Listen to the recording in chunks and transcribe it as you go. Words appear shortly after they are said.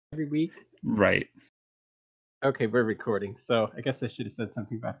every week? Right. Okay, we're recording, so I guess I should have said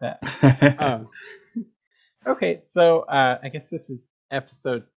something about that. Um, okay, so I guess this is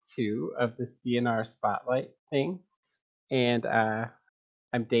episode 2 of this DNR Spotlight thing, and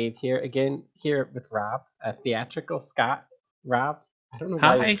I'm Dave here again, here with Rob, Theatricalscot. Rob, I don't know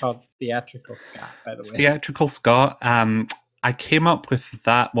why you're Hi, called Theatricalscot, by the way. Theatricalscot. I came up with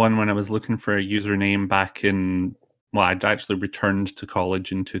that one when I was looking for a username back in. Well, I'd actually returned to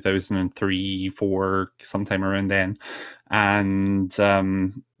college in 2003, 4, sometime around then, and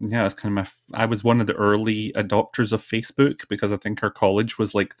yeah, it's kind of I was one of the early adopters of Facebook because I think our college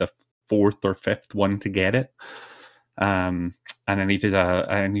was like the 4th or 5th one to get it. And I needed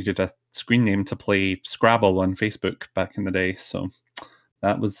a screen name to play Scrabble on Facebook back in the day, so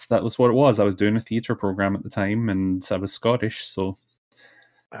that was what it was. I was doing a theatre program at the time, and I was Scottish, so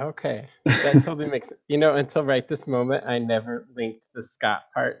Okay, that totally makes sense. Until right this moment, I never linked the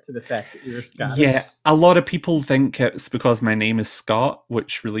Scot part to the fact that you were Scottish. yeah. A lot of people think it's because my name is Scott,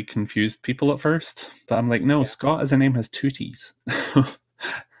 which really confused people at first. But I'm like, no, Yeah. Scott as a name has 2 T's.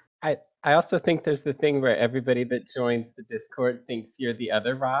 I also think there's the thing where everybody that joins the Discord thinks you're the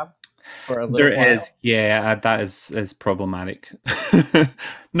other Rob for a There little while. is, yeah, that is problematic.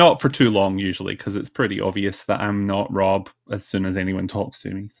 Not for too long usually, because it's pretty obvious that I'm not Rob as soon as anyone talks to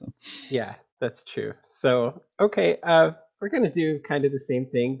me. So Yeah, that's true. So, okay, we're gonna do kind of the same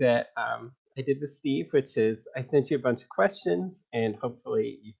thing that I did with Steve, which is I sent you a bunch of questions, and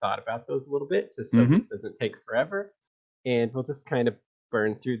hopefully you thought about those a little bit, just so hmm this doesn't take forever. And we'll just kind of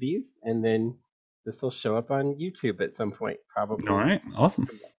burn through these, and then this will show up on YouTube at some point, All probably right, awesome.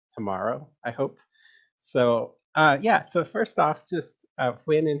 tomorrow, I hope. So, yeah. So first off, just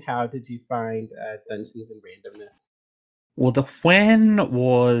when and how did you find Dungeons and Randomness? Well, the when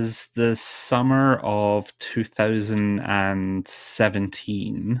was the summer of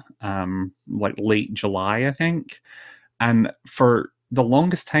 2017, like late July, I think. And for the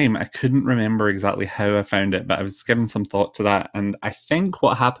longest time, I couldn't remember exactly how I found it, but I was giving some thought to that. And I think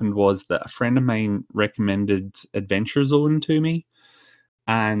what happened was that a friend of mine recommended Adventure Zone to me.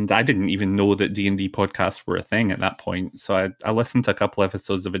 And I didn't even know that D&D podcasts were a thing at that point. So I listened to a couple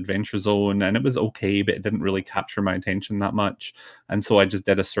episodes of Adventure Zone, and it was okay, but it didn't really capture my attention that much. And so I just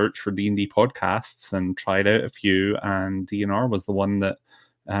did a search for D&D podcasts and tried out a few, and DNR was the one that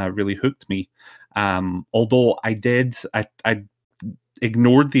really hooked me. Although I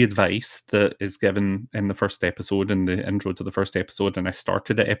ignored the advice that is given in the first episode, in the intro to the first episode, and I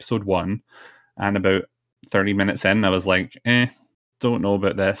started at episode 1, and about 30 minutes in, I was like, don't know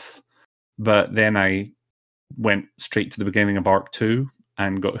about this. But then I went straight to the beginning of Arc 2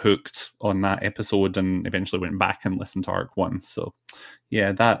 and got hooked on that episode, and eventually went back and listened to Arc 1. So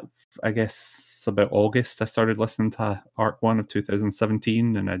yeah, that, I guess about August I started listening to Arc 1 of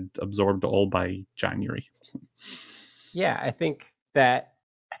 2017, and I'd absorbed it all by January. So. Yeah, I think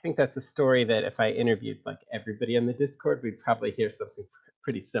that's a story that if I interviewed like everybody on the Discord, we'd probably hear something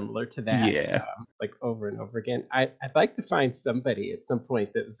pretty similar to that, Yeah. like over and over again. I'd like to find somebody at some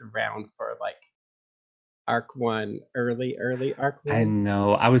point that was around for like Arc One, early Arc I One,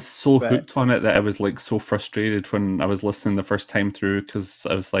 know. I was so but hooked on it that I was like so frustrated when I was listening the first time through, because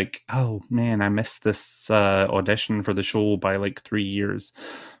I was like, oh man, I missed this audition for the show by like 3 years.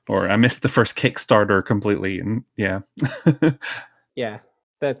 Or I missed the first Kickstarter completely. And yeah. yeah,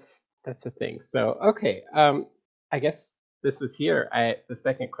 that's a thing. So okay, I guess this was here. The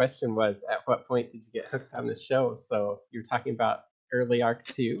second question was, at what point did you get hooked on the show? So you're talking about early Arc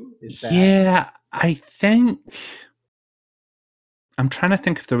Two, is that? Yeah, I think I'm trying to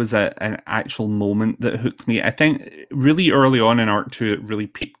think if there was an actual moment that hooked me. I think really early on in Arc 2, it really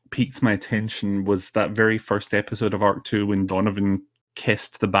piqued my attention was that very first episode of Arc 2 when Donovan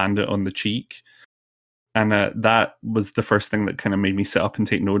kissed the bandit on the cheek. And that was the first thing that kind of made me sit up and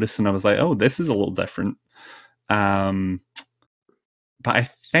take notice. And I was like, oh, this is a little different. But I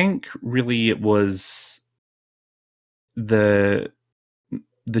think really it was the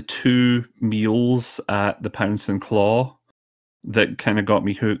 2 meals at the Pounce and Claw that kind of got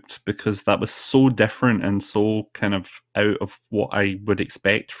me hooked, because that was so different and so kind of out of what I would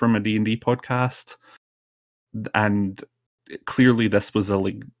expect from a D&D podcast. And clearly this was a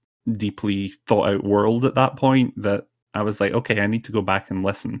like deeply thought out world at that point, that I was like, okay, I need to go back and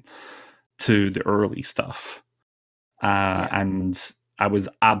listen to the early stuff. Yeah. And I was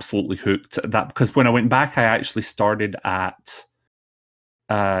absolutely hooked at that, because when I went back, I actually started at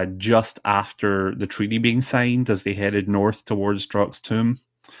just after the treaty being signed, as they headed north towards Drock's tomb.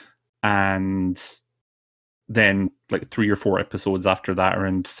 And then like 3 or 4 episodes after that,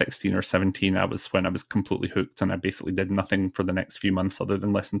 around 16 or 17, I was when I was completely hooked, and I basically did nothing for the next few months other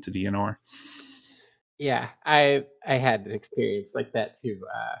than listen to DNR. Yeah, I had an experience like that too.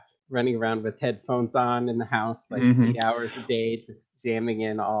 Running around with headphones on in the house like 8 hours a day, just jamming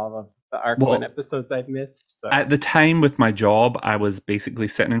in all of the Arc One Well, episodes I've missed. So at the time with my job, I was basically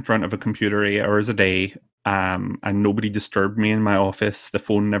sitting in front of a computer 8 hours a day, and nobody disturbed me in my office. The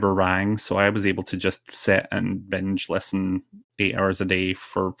phone never rang, so I was able to just sit and binge listen 8 hours a day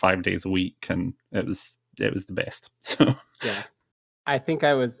for 5 days a week, and it was the best. So yeah, I think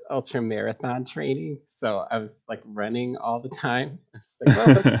I was ultra marathon training, so I was like running all the time. I was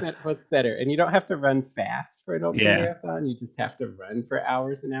like, well, what's better? And you don't have to run fast for an ultra yeah, marathon; you just have to run for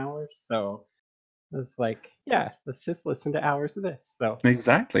hours and hours. So I was like, yeah, let's just listen to hours of this. So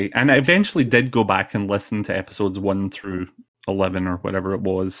exactly. And I eventually did go back and listen to episodes 1 through 11 or whatever it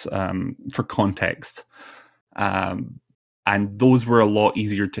was, for context. And those were a lot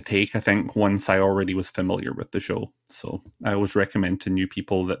easier to take, I think, once I already was familiar with the show. So I always recommend to new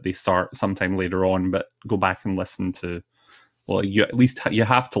people that they start sometime later on, but go back and listen to, well, you at least you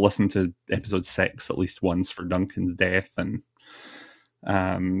have to listen to episode 6 at least once for Duncan's death and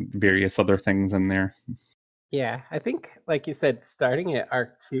various other things in there. yeah, I think, like you said, starting at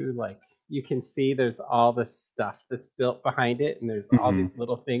Arc 2, like you can see there's all this stuff that's built behind it, and there's all these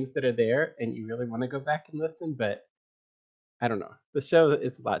little things that are there, and you really want to go back and listen, but I don't know. The show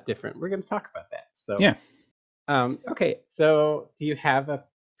is a lot different. We're going to talk about that. So, Yeah. Okay. So, do you have a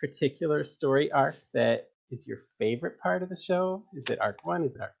particular story arc that is your favorite part of the show? Is it Arc 1?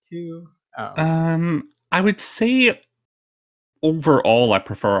 Is it Arc 2? I would say overall I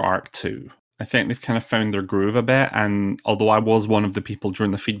prefer Arc 2. I think they've kind of found their groove a bit, and although I was one of the people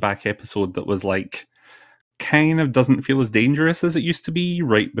during the feedback episode that was like, kind of doesn't feel as dangerous as it used to be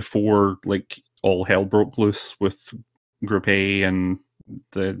right before like all hell broke loose with Group A and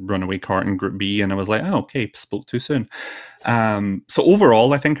the runaway cart in Group B, and I was like, oh, okay, spoke too soon. So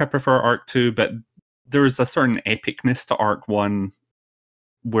overall, I think I prefer Arc 2, but there's a certain epicness to Arc 1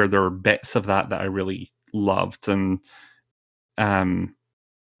 where there are bits of that I really loved, and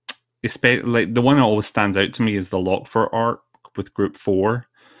especially like the one that always stands out to me is the Lockford arc with Group 4,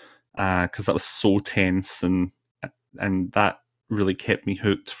 because that was so tense, and that really kept me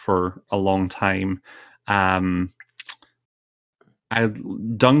hooked for a long time.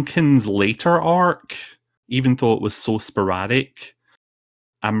 Duncan's later arc, even though it was so sporadic,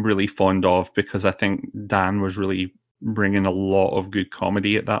 I'm really fond of, because I think Dan was really bringing a lot of good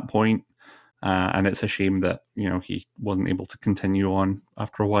comedy at that point. And it's a shame that he wasn't able to continue on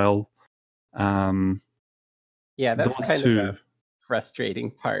after a while. Yeah, that's Those kind of two, a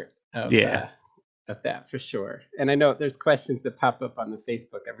frustrating part yeah. of that for sure. And I know there's questions that pop up on the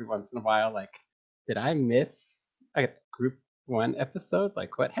Facebook every once in a while, like, did I miss a Group 1 episode?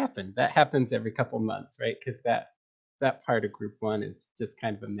 Like, what happened? That happens every couple months, right? Because that part of Group 1 is just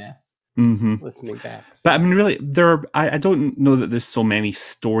kind of a mess. Mm-hmm. Listening back. So. But I mean, really, I don't know that there's so many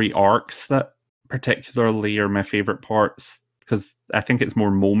story arcs that particularly are my favorite parts, because I think it's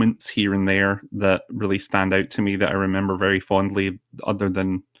more moments here and there that really stand out to me that I remember very fondly. Other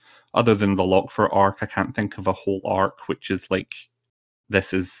than the Lockford arc, I can't think of a whole arc which is like,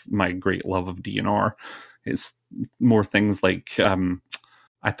 this is my great love of DNR. It's more things like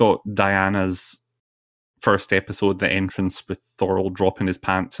I thought Diana's first episode, the entrance with Thorol dropping his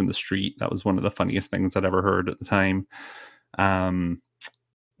pants in the street, that was one of the funniest things I'd ever heard at the time.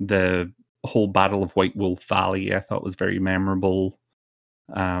 The whole Battle of White Wolf Valley I thought was very memorable.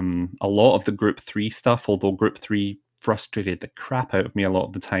 A lot of the Group 3 stuff, although Group 3 frustrated the crap out of me a lot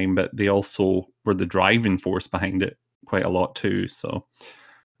of the time, but they also were the driving force behind it quite a lot too. So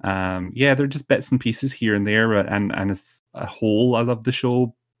yeah, they're just bits and pieces here and there, and as a whole I love the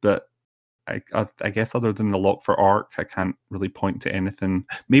show, but I guess other than the Lockford arc, I can't really point to anything.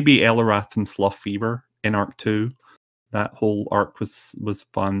 Maybe Elarath and Slough Fever in Arc 2. That whole arc was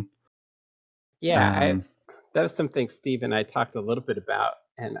fun. Yeah, that was something Steve and I talked a little bit about,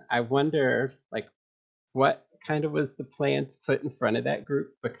 and I wonder, like, what kind of was the plan to put in front of that group,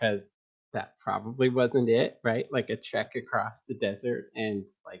 because that probably wasn't it, right? Like a trek across the desert, and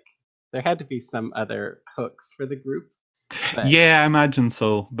like there had to be some other hooks for the group. But, yeah, I imagine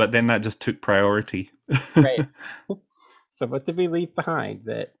so, but then that just took priority. right. So what did we leave behind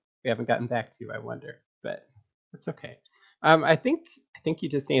that we haven't gotten back to, I wonder, but that's okay. I think you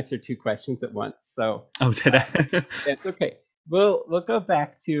just answered two questions at once, so Oh, did I? that's okay. We'll go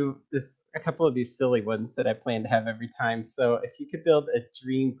back to a couple of these silly ones that I plan to have every time. So if you could build a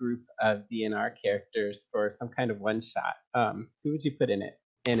dream group of DNR characters for some kind of one shot, who would you put in it?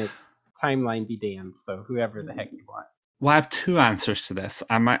 And it's timeline be damned. So whoever the heck you want. Well, I have two answers to this.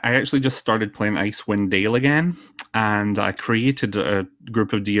 I actually just started playing Icewind Dale again, and I created a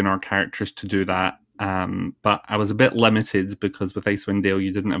group of DNR characters to do that. But I was a bit limited because with Icewind Dale,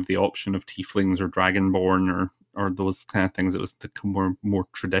 you didn't have the option of tieflings or dragonborn or those kind of things. It was the more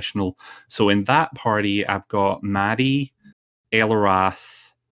traditional. So in that party, I've got Maddie, Elarath,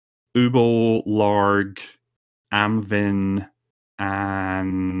 Ubo, Larg, Amvin,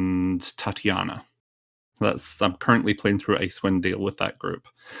 and Tatiana. I'm currently playing through Icewind Dale with that group.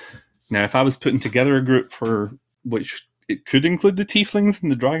 Now, if I was putting together a group for which it could include the Tieflings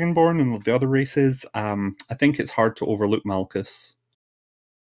and the Dragonborn and the other races, I think it's hard to overlook Malchus.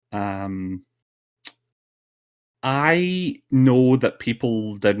 I know that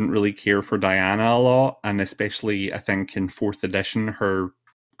people didn't really care for Diana a lot, and especially I think in 4th edition, her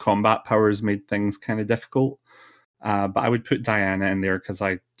combat powers made things kind of difficult. But I would put Diana in there because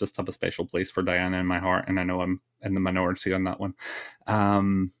I just have a special place for Diana in my heart, and I know I'm in the minority on that one.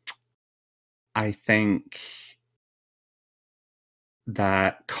 I think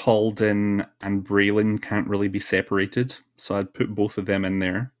that Calden and Braylon can't really be separated, so I'd put both of them in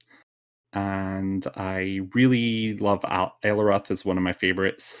there. And I really love Elarath as one of my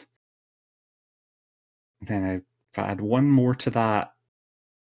favourites. Then if I add one more to that,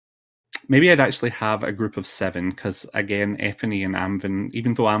 maybe I'd actually have a group of 7, because again, Effany and Amvin,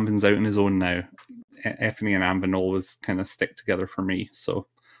 even though Amvin's out on his own now, Effany and Amvin always kind of stick together for me. So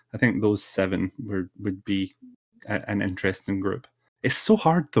I think those 7 would be an interesting group. It's so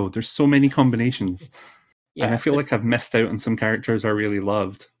hard though. There's so many combinations. Yeah, and I feel like I've missed out on some characters I really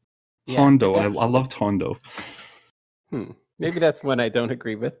loved. Yeah, Hondo, I loved Hondo. Maybe that's one I don't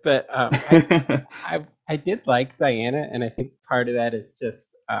agree with, but I did like Diana, and I think part of that is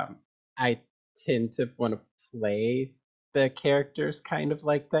just I tend to want to play the characters kind of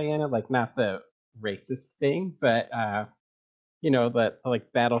like Diana, like not the racist thing, but that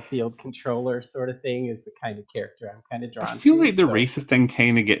like battlefield controller sort of thing is the kind of character I'm kind of drawn to. I feel like the racist thing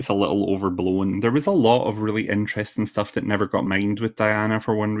kind of gets a little overblown. There was a lot of really interesting stuff that never got mined with Diana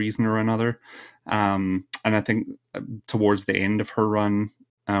for one reason or another. And I think towards the end of her run,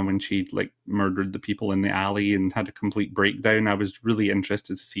 when she like murdered the people in the alley and had a complete breakdown, I was really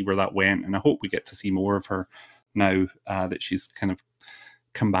interested to see where that went. And I hope we get to see more of her now that she's kind of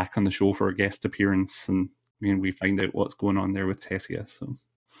come back on the show for a guest appearance, and we find out what's going on there with Tessia. So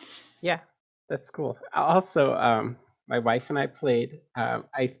yeah, that's cool. Also, my wife and I played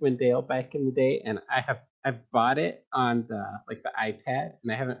Icewind Dale back in the day, and I've bought it on the iPad,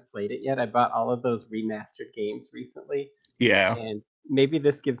 and I haven't played it yet. I bought all of those remastered games recently. Yeah. And maybe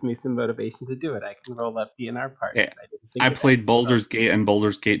this gives me some motivation to do it. I can roll up DNR parties. Yeah. I played Baldur's Gate and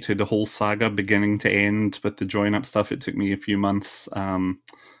Baldur's Gate 2, the whole saga beginning to end with the join up stuff. It took me a few months.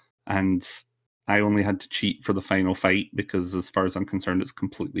 And I only had to cheat for the final fight because, as far as I'm concerned, it's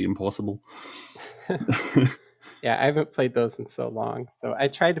completely impossible. Yeah, I haven't played those in so long. So I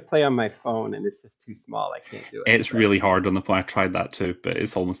tried to play on my phone, and it's just too small. I can't do it. It's really hard on the phone. I tried that too, but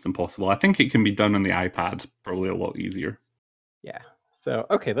it's almost impossible. I think it can be done on the iPad, probably a lot easier. Yeah. So,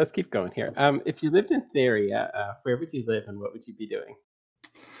 okay, let's keep going here. If you lived in Theria, where would you live, and what would you be doing?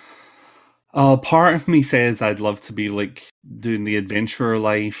 Part of me says I'd love to be like doing the adventurer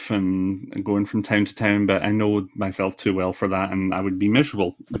life and going from town to town, but I know myself too well for that, and I would be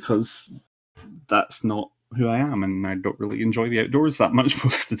miserable because that's not who I am, and I don't really enjoy the outdoors that much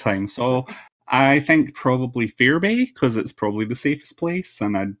most of the time. So I think probably Fairbay, because it's probably the safest place,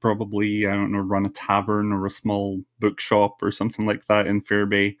 and I'd probably, I don't know, run a tavern or a small bookshop or something like that in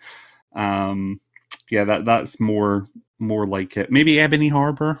Fairbay. Yeah, that's more like it. Maybe Ebony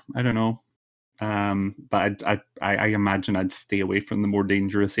Harbour, I don't know. But I imagine I'd stay away from the more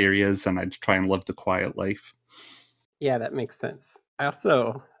dangerous areas, and I'd try and live the quiet life. Yeah, that makes sense. I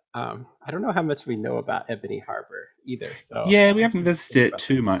also, I don't know how much we know about Ebony Harbour either. So yeah, we haven't visited it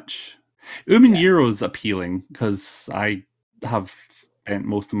too much. Umaniero's appealing because I have spent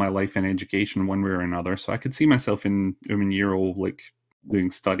most of my life in education one way or another, so I could see myself in Umaniero like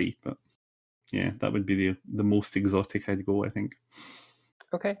doing study. But yeah, that would be the most exotic I'd go, I think.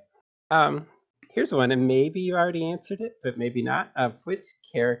 Okay. Here's one, and maybe you already answered it, but maybe not. Which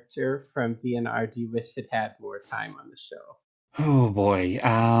character from DandR do you wish had more time on the show? Oh boy.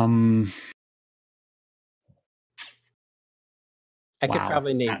 I could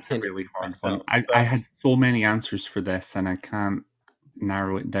probably name that's 10 a really hard myself, one. I had so many answers for this, and I can't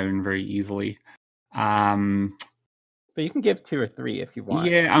narrow it down very easily. But you can give 2 or 3 if you want.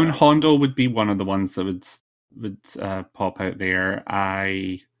 Yeah, I mean, Hondo would be one of the ones that would pop out there.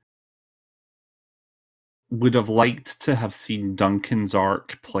 would have liked to have seen Duncan's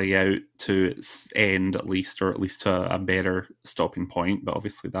arc play out to its end at least, or at least to a better stopping point, but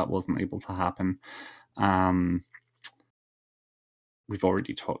obviously that wasn't able to happen. We've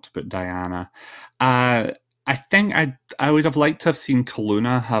already talked about Diana. I think I would have liked to have seen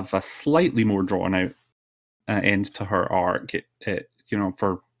Kaluna have a slightly more drawn out end to her arc. It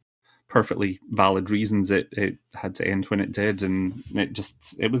for perfectly valid reasons, it had to end when it did, and it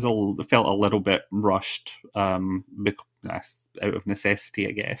felt a little bit rushed, out of necessity,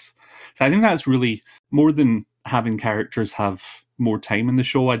 I guess. So I think that's really more than having characters have more time in the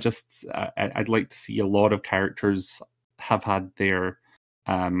show. I'd like to see a lot of characters have had their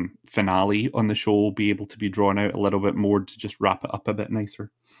finale on the show be able to be drawn out a little bit more to just wrap it up a bit nicer.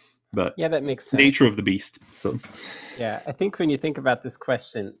 But yeah, that makes sense. Nature of the beast. So yeah, I think when you think about this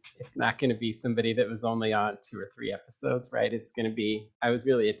question, it's not going to be somebody that was only on 2 or 3 episodes, right? It's going to be, I was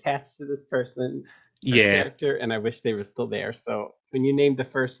really attached to this person or character, and I wish they were still there. So when you named the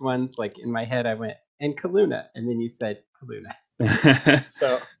first ones, like in my head, I went, and Kaluna, and then you said Kaluna.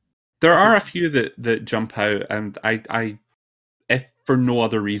 So there are a few that jump out, and I if for no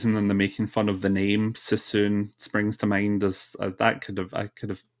other reason than the making fun of the name, Sassoon springs to mind as I could have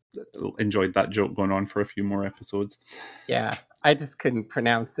enjoyed that joke going on for a few more episodes. Yeah, I just couldn't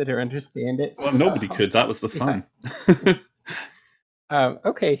pronounce it or understand it. Well, nobody could. That was the fun. Yeah.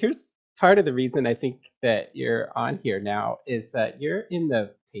 Okay, here's part of the reason I think that you're on here now is that you're in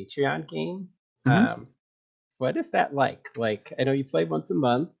the Patreon game. Mm-hmm. What is that like? Like, I know you play once a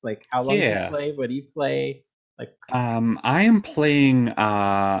month. Like, how long do you play? What do you play? Like, I am playing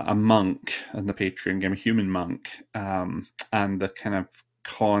a monk in the Patreon game, a human monk, and the kind of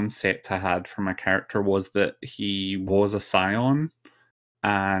concept I had for my character was that he was a scion,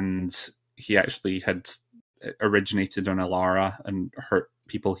 and he actually had originated on Alara and hurt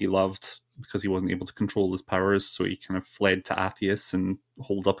people he loved because he wasn't able to control his powers, so he kind of fled to Atheus and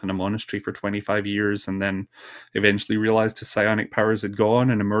holed up in a monastery for 25 years, and then eventually realized his psionic powers had gone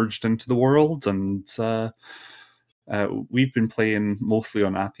and emerged into the world, and we've been playing mostly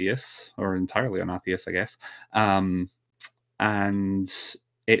on Atheus, or entirely on Atheus, I guess. And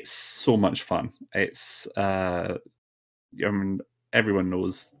it's so much fun. It's everyone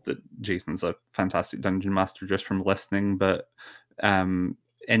knows that Jason's a fantastic dungeon master just from listening, but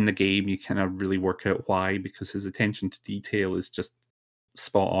in the game you kind of really work out why, because his attention to detail is just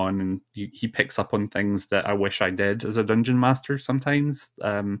spot on, and he picks up on things that I wish I did as a dungeon master sometimes,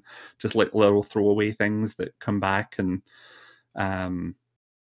 just like little throwaway things that come back and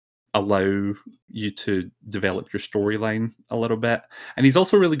allow you to develop your storyline a little bit. And he's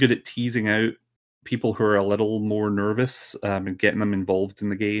also really good at teasing out people who are a little more nervous, and getting them involved in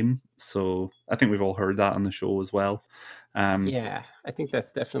the game. So I think we've all heard that on the show as well. yeah, I think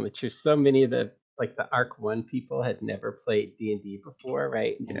that's definitely true. So many of the Arc 1 people had never played D&D before,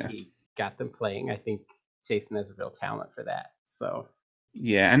 right? And he got them playing. I think Jason has a real talent for that. So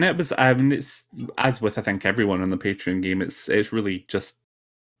yeah, and it was it's as with I think everyone in the Patreon game, it's really just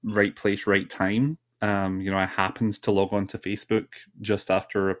right place, right time. I happened to log on to Facebook just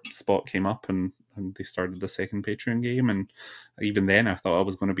after a spot came up and they started the second Patreon game, and even then I thought I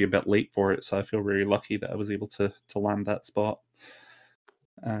was going to be a bit late for it, so I feel very lucky that I was able to land that spot.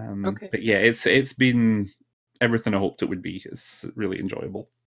 okay. But yeah, it's been everything I hoped it would be. It's really enjoyable.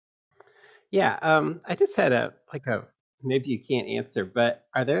 Yeah, I just had a maybe you can't answer, but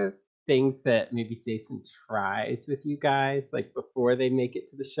are there things that maybe Jason tries with you guys like before they make it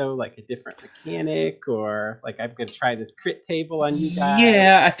to the show, like a different mechanic, or like I'm going to try this crit table on you guys?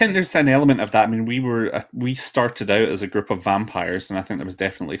 Yeah, I think there's an element of that. I mean, we started out as a group of vampires, and I think there was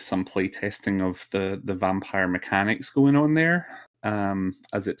definitely some play testing of the vampire mechanics going on there.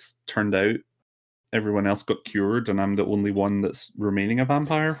 As it's turned out, everyone else got cured, and I'm the only one that's remaining a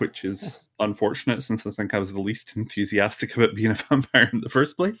vampire, which is unfortunate since I think I was the least enthusiastic about being a vampire in the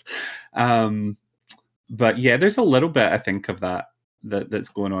first place. But yeah, there's a little bit, I think, of that's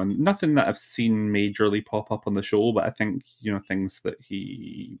going on. Nothing that I've seen majorly pop up on the show, but I think, things that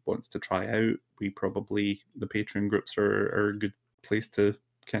he wants to try out, the Patreon groups are a good place to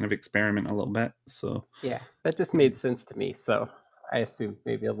kind of experiment a little bit. So yeah, that just made sense to me. So I assume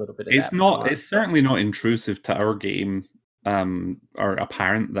maybe a little bit of it's certainly not intrusive to our game, or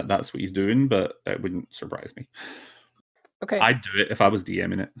apparent that that's what he's doing, but it wouldn't surprise me. Okay. I'd do it if I was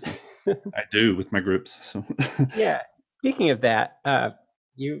DMing it. I do with my groups. So yeah. Speaking of that,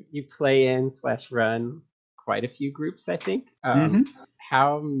 you play in / run quite a few groups, I think.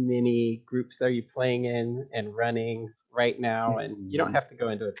 How many groups are you playing in and running right now? And you don't have to go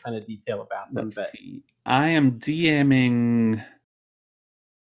into a ton of detail about them. Let's see. I am DMing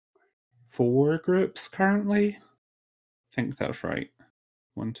 4 groups currently. I think that's right.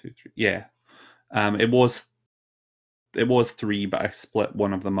 1, 2, 3. Yeah. It was 3, but I split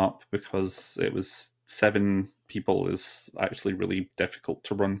one of them up because it was 7 people is actually really difficult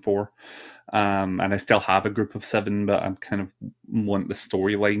to run for. And I still have a group of 7, but I'm kind of want the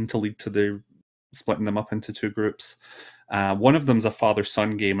storyline to lead to the splitting them up into 2 groups. One of them's a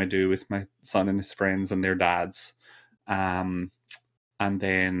father-son game I do with my son and his friends and their dads. And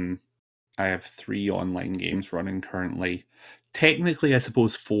then I have 3 online games running currently. Technically, I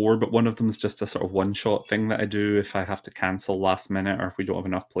suppose 4, but one of them is just a sort of one-shot thing that I do if I have to cancel last minute or if we don't have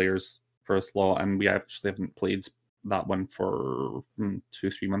enough players for a slot, and we actually haven't played that one for 2-3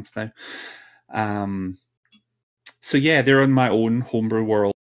 months now. So yeah, they're in my own homebrew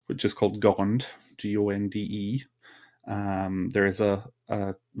world, which is called Gond, Gonde. There is a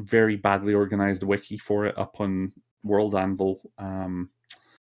very badly organized wiki for it up on World Anvil, and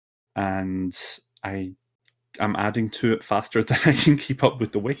I'm adding to it faster than I can keep up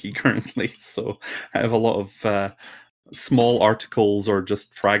with the wiki currently. So I have a lot of small articles or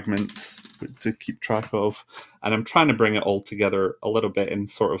just fragments to keep track of. And I'm trying to bring it all together a little bit in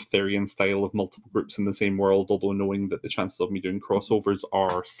sort of Therian style of multiple groups in the same world, although knowing that the chances of me doing crossovers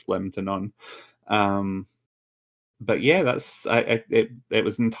are slim to none. But yeah, it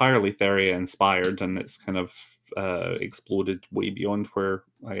was entirely Theria inspired, and it's kind of exploded way beyond where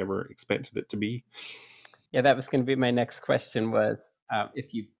I ever expected it to be. Yeah, that was going to be my next question was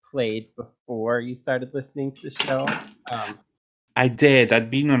if you played before you started listening to the show. I did.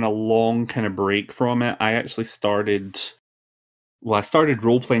 I'd been on a long kind of break from it. I actually started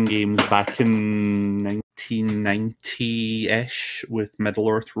role-playing games back in 1990-ish with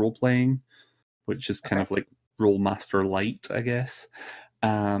Middle-earth role-playing, which is kind of like Rolemaster Light, I guess.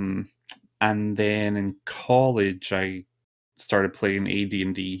 And then in college, I started playing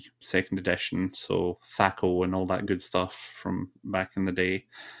AD&D 2nd edition, so THACO and all that good stuff from back in the day.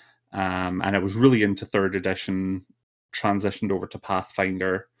 And I was really into 3rd edition, transitioned over to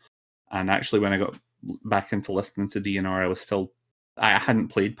Pathfinder, and actually when I got back into listening to DandR, I hadn't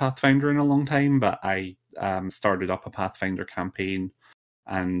played Pathfinder in a long time, but I started up a Pathfinder campaign,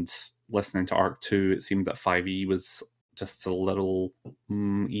 and listening to Arc 2, it seemed that 5e was just a little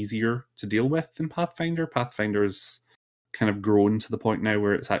easier to deal with than Pathfinder. Pathfinder's kind of grown to the point now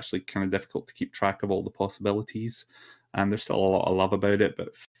where it's actually kind of difficult to keep track of all the possibilities, and there's still a lot of love about it, but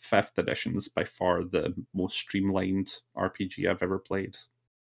 5th edition is by far the most streamlined RPG I've ever played.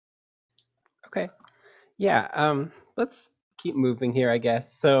 Okay. Yeah, let's keep moving here, I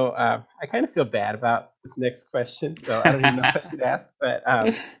guess. So I kind of feel bad about this next question, so I don't even know if I should ask, but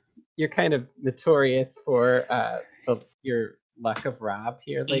you're kind of notorious for your luck of Rob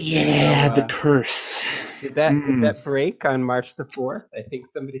here lately. Yeah, the curse. Did that break on March the 4th? I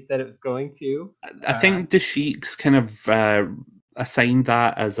think somebody said it was going to. I think the Sheiks kind of assigned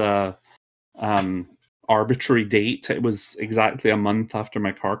that as a arbitrary date. It was exactly a month after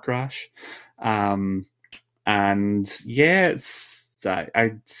my car crash. And yeah,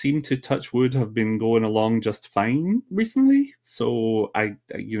 I seem to, touch wood, have been going along just fine recently. So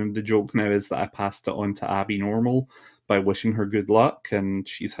the joke now is that I passed it on to Abby Normal by wishing her good luck, and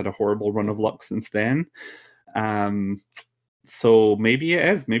she's had a horrible run of luck since then. So maybe it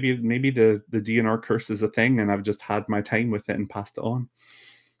is. Maybe the DandR curse is a thing, and I've just had my time with it and passed it on.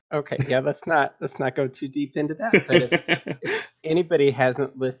 Okay, yeah, let's not go too deep into that. But if anybody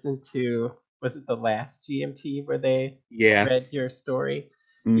hasn't listened to, was it the last GMT where they read your story?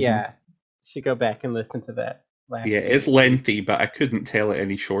 Mm-hmm. Yeah, should go back and listen to that. It's lengthy, but I couldn't tell it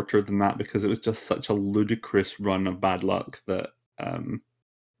any shorter than that because it was just such a ludicrous run of bad luck that I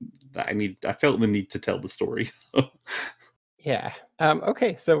felt the need to tell the story. Yeah.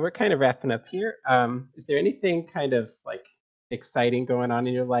 Okay, so we're kind of wrapping up here. Is there anything kind of like exciting going on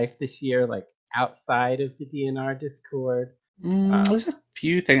in your life this year, like outside of the DandR Discord? There's a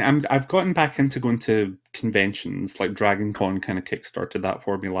few things. I've gotten back into going to conventions, like DragonCon kind of kickstarted that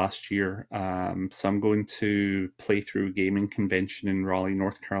for me last year. So I'm going to Playthrough Gaming Convention in Raleigh,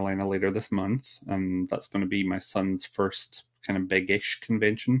 North Carolina later this month, and that's going to be my son's first kind of big-ish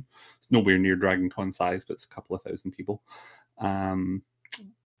convention. It's nowhere near DragonCon size, but it's a couple of thousand people. And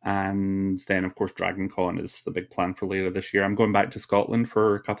then, of course, DragonCon is the big plan for later this year. I'm going back to Scotland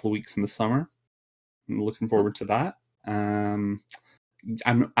for a couple of weeks in the summer. I'm looking forward to that. I'm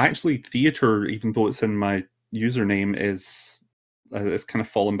actually theatre, even though it's in my username, is kind of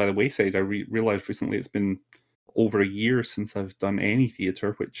fallen by the wayside. I realized recently it's been over a year since I've done any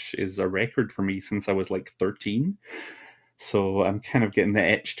theatre, which is a record for me since I was like 13. So I'm kind of getting the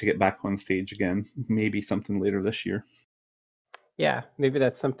itch to get back on stage again. Maybe something later this year. Yeah, maybe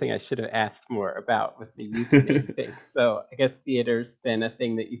that's something I should have asked more about with the username thing. So I guess theater's been a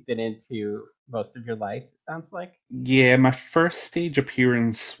thing that you've been into most of your life, it sounds like. Yeah, my first stage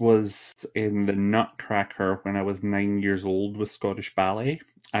appearance was in the Nutcracker when I was 9 years old with Scottish Ballet,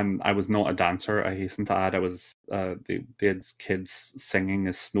 and I was not a dancer. I hasten to add, I was they had kids singing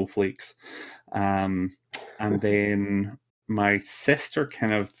as snowflakes, um, and then my sister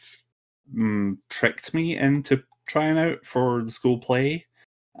kind of tricked me into trying out for the school play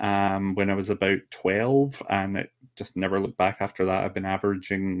when I was about 12, and it just never looked back after that. I've been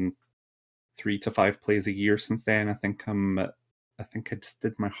averaging 3 to 5 plays a year since then. I think I just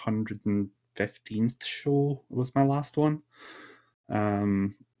did my 115th show was my last one.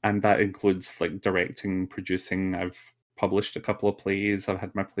 And that includes like directing, producing. I've published a couple of plays. I've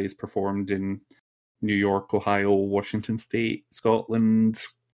had my plays performed in New York, Ohio, Washington State, Scotland,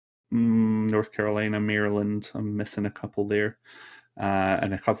 North Carolina, Maryland. I'm missing a couple there.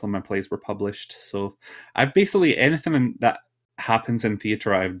 And a couple of my plays were published. So I've basically anything that happens in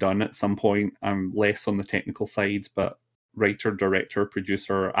theatre I've done at some point. I'm less on the technical side, but writer, director,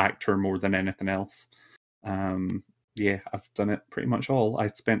 producer, actor more than anything else. Yeah, I've done it pretty much all. I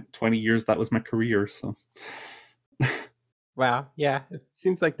spent 20 years, that was my career, so. Wow, yeah, it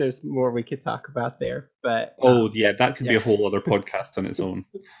seems like there's more we could talk about there, but Oh, yeah, that could be yeah. a whole other podcast on its own.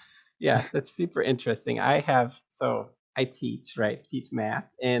 Yeah, that's super interesting. So I teach, right? Teach math,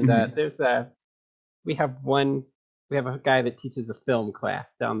 and Mhm. we have we have a guy that teaches a film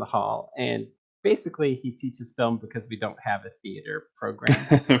class down the hall, and basically he teaches film because we don't have a theater program.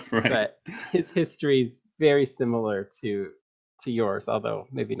 Right. But his history is very similar to yours, although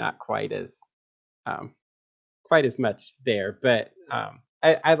maybe not um, quite as much there. But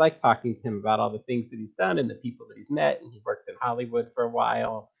I like talking to him about all the things that he's done and the people that he's met, and he worked in Hollywood for a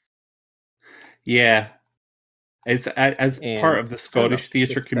while. Yeah, as part And of the I don't know, Scottish it's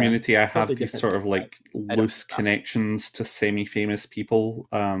theatre just community, I totally have these different sort than of what like I don't loose know about. connections to semi-famous people.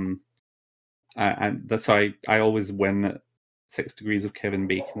 And that's why I always win at 6 Degrees of Kevin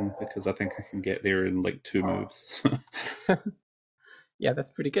Bacon because I think I can get there in like 2 moves. Yeah,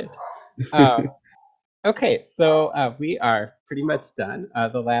 that's pretty good. Um, okay, so we are pretty much done.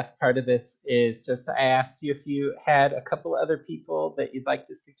 The last part of this is just I asked you if you had a couple other people that you'd like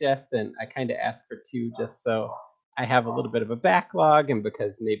to suggest, and I kind of asked for two just so I have a little bit of a backlog, and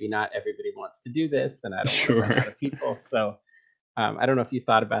because maybe not everybody wants to do this, and I don't want to run Sure. out of people. So I don't know if you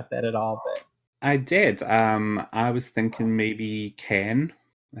thought about that at all, but I did. I was thinking maybe Ken,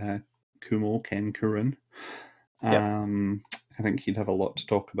 uh, Ken Curran. yep, Um, I think he'd have a lot to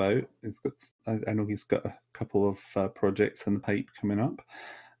talk about. I know he's got a couple of projects in the pipe coming up.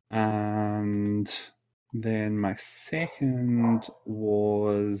 And then my second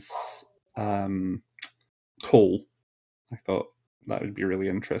was Cole. I thought that would be really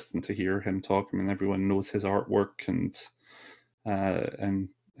interesting to hear him talk. I mean, everyone knows his artwork and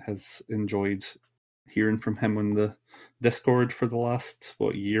has enjoyed hearing from him on the Discord for the last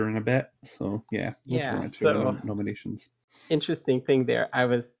year and a bit. So yeah, those were yeah. my two So nominations. interesting thing there. I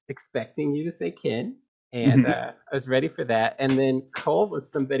was expecting you to say Ken, and Mhm. I was ready for that. And then Cole was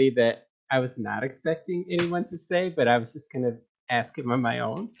somebody that I was not expecting anyone to say, but I was just going to ask him on my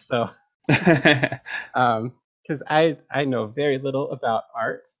own. So, because I know very little about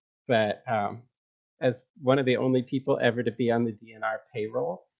art, but as one of the only people ever to be on the DNR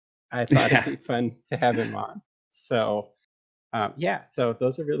payroll, I thought it'd Yeah. be fun to have him on. So, yeah, so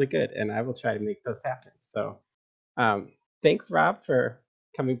those are really good, and I will try to make those happen. So, thanks, Rob, for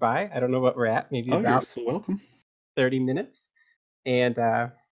coming by. I don't know what we're at, maybe Oh, you're about so welcome. 30 minutes. And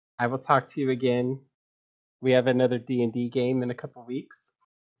I will talk to you again. We have another D&D game in a couple weeks,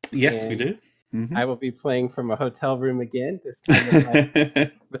 Yes, we and do. I Mhm. will be playing from a hotel room again, this time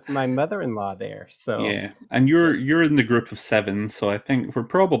with my mother-in-law there. So, Yeah, and yeah, you're in the group of seven, so I think we're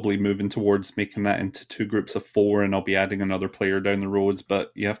probably moving towards making that into two groups of four, and I'll be adding another player down the road.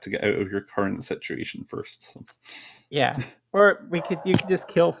 But you have to get out of your current situation first. So. yeah. Or you could just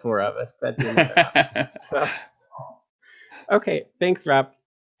kill four of us. That'd be another option. So, okay, thanks, Rob.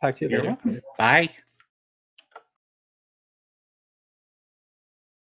 Talk to you You're later. welcome. Bye.